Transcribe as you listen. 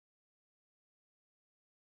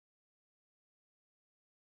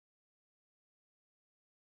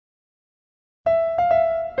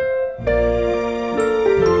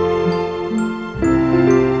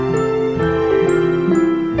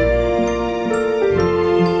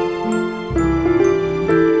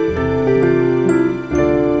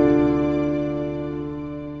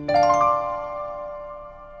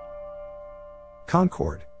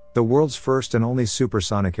Concorde, the world's first and only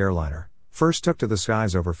supersonic airliner, first took to the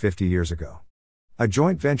skies over 50 years ago. A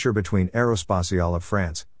joint venture between Aerospatiale of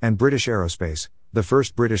France and British Aerospace, the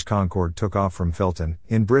first British Concorde took off from Filton,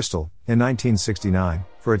 in Bristol, in 1969,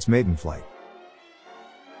 for its maiden flight.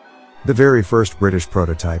 The very first British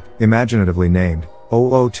prototype, imaginatively named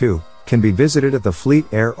 002, can be visited at the Fleet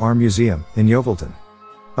Air Arm Museum, in Yeovilton.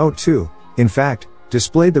 02, in fact,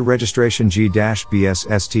 displayed the registration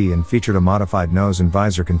G-BSST and featured a modified nose and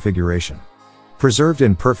visor configuration. Preserved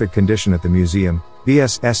in perfect condition at the museum,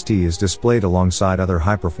 BSST is displayed alongside other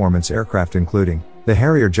high-performance aircraft including the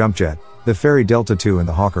Harrier Jumpjet, the Fairey Delta II and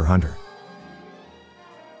the Hawker Hunter.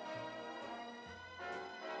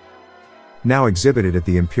 Now exhibited at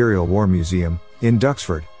the Imperial War Museum, in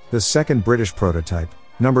Duxford, the second British prototype,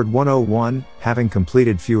 numbered 101, having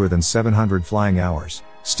completed fewer than 700 flying hours,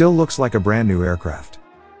 still looks like a brand new aircraft.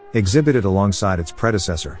 Exhibited alongside its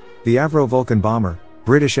predecessor, the Avro Vulcan bomber,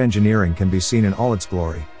 British engineering can be seen in all its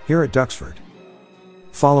glory, here at Duxford.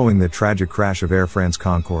 Following the tragic crash of Air France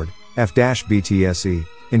Concorde, F-BTSE,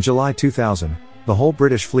 in July 2000, the whole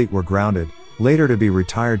British fleet were grounded, later to be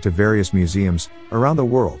retired to various museums around the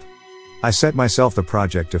world. I set myself the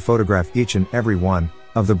project to photograph each and every one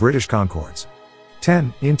of the British Concordes.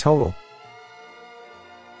 10 in total.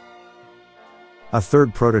 A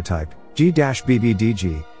third prototype,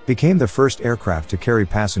 G-BBDG, became the first aircraft to carry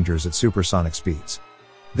passengers at supersonic speeds.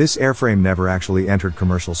 This airframe never actually entered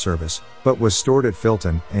commercial service, but was stored at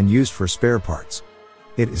Filton and used for spare parts.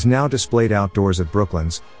 It is now displayed outdoors at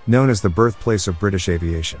Brooklands, known as the birthplace of British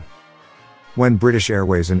aviation. When British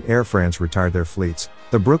Airways and Air France retired their fleets,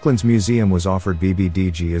 the Brooklands Museum was offered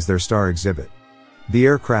BBDG as their star exhibit. The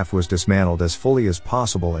aircraft was dismantled as fully as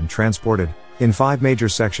possible and transported, in 5 major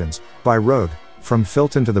sections, by road, from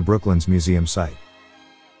Filton to the Brooklands Museum site.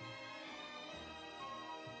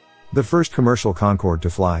 The first commercial Concorde to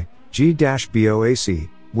fly, G-BOAC,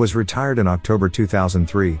 was retired in October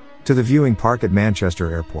 2003, to the viewing park at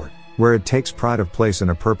Manchester Airport, where it takes pride of place in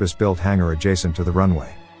a purpose-built hangar adjacent to the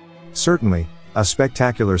runway. Certainly, a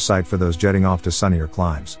spectacular sight for those jetting off to sunnier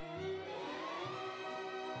climes.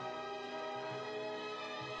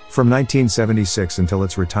 From 1976 until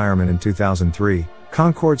its retirement in 2003,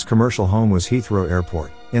 Concorde's commercial home was Heathrow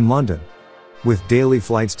Airport, in London. With daily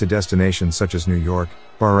flights to destinations such as New York,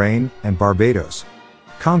 Bahrain, and Barbados.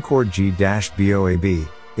 Concorde G-BOAB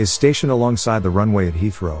is stationed alongside the runway at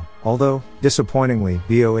Heathrow, although, disappointingly,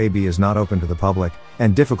 BOAB is not open to the public,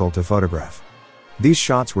 and difficult to photograph. These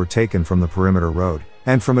shots were taken from the perimeter road,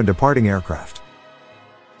 and from a departing aircraft.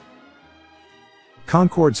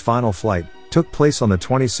 Concorde's final flight took place on the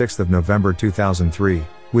 26th of November 2003,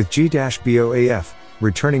 with G-BOAF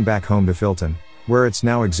returning back home to Filton, where it's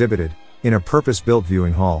now exhibited, in a purpose-built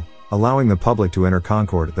viewing hall, allowing the public to enter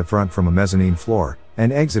Concorde at the front from a mezzanine floor,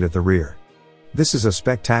 and exit at the rear. This is a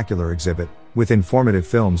spectacular exhibit, with informative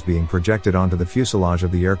films being projected onto the fuselage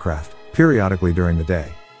of the aircraft, periodically during the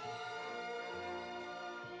day.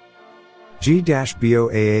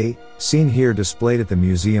 G-BOAA, seen here displayed at the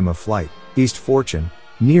Museum of Flight, East Fortune,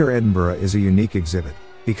 near Edinburgh is a unique exhibit,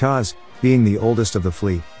 because, being the oldest of the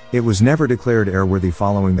fleet, it was never declared airworthy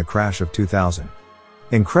following the crash of 2000.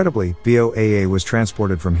 Incredibly, BOAA was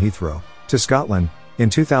transported from Heathrow to Scotland in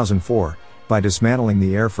 2004 by dismantling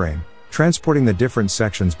the airframe, transporting the different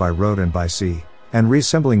sections by road and by sea, and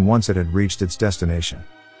reassembling once it had reached its destination.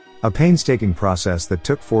 A painstaking process that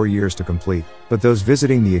took 4 years to complete, but those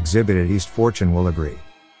visiting the exhibit at East Fortune will agree.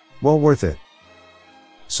 Well worth it.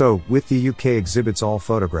 So, with the UK exhibits all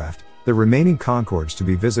photographed, the remaining Concordes to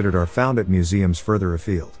be visited are found at museums further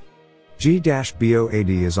afield. G-BOAD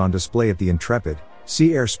is on display at the Intrepid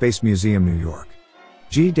Sea Air Space Museum, New York.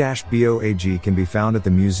 G-BOAG can be found at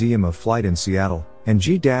the Museum of Flight in Seattle, and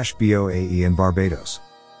G-BOAE in Barbados.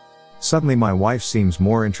 Suddenly my wife seems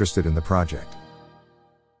more interested in the project.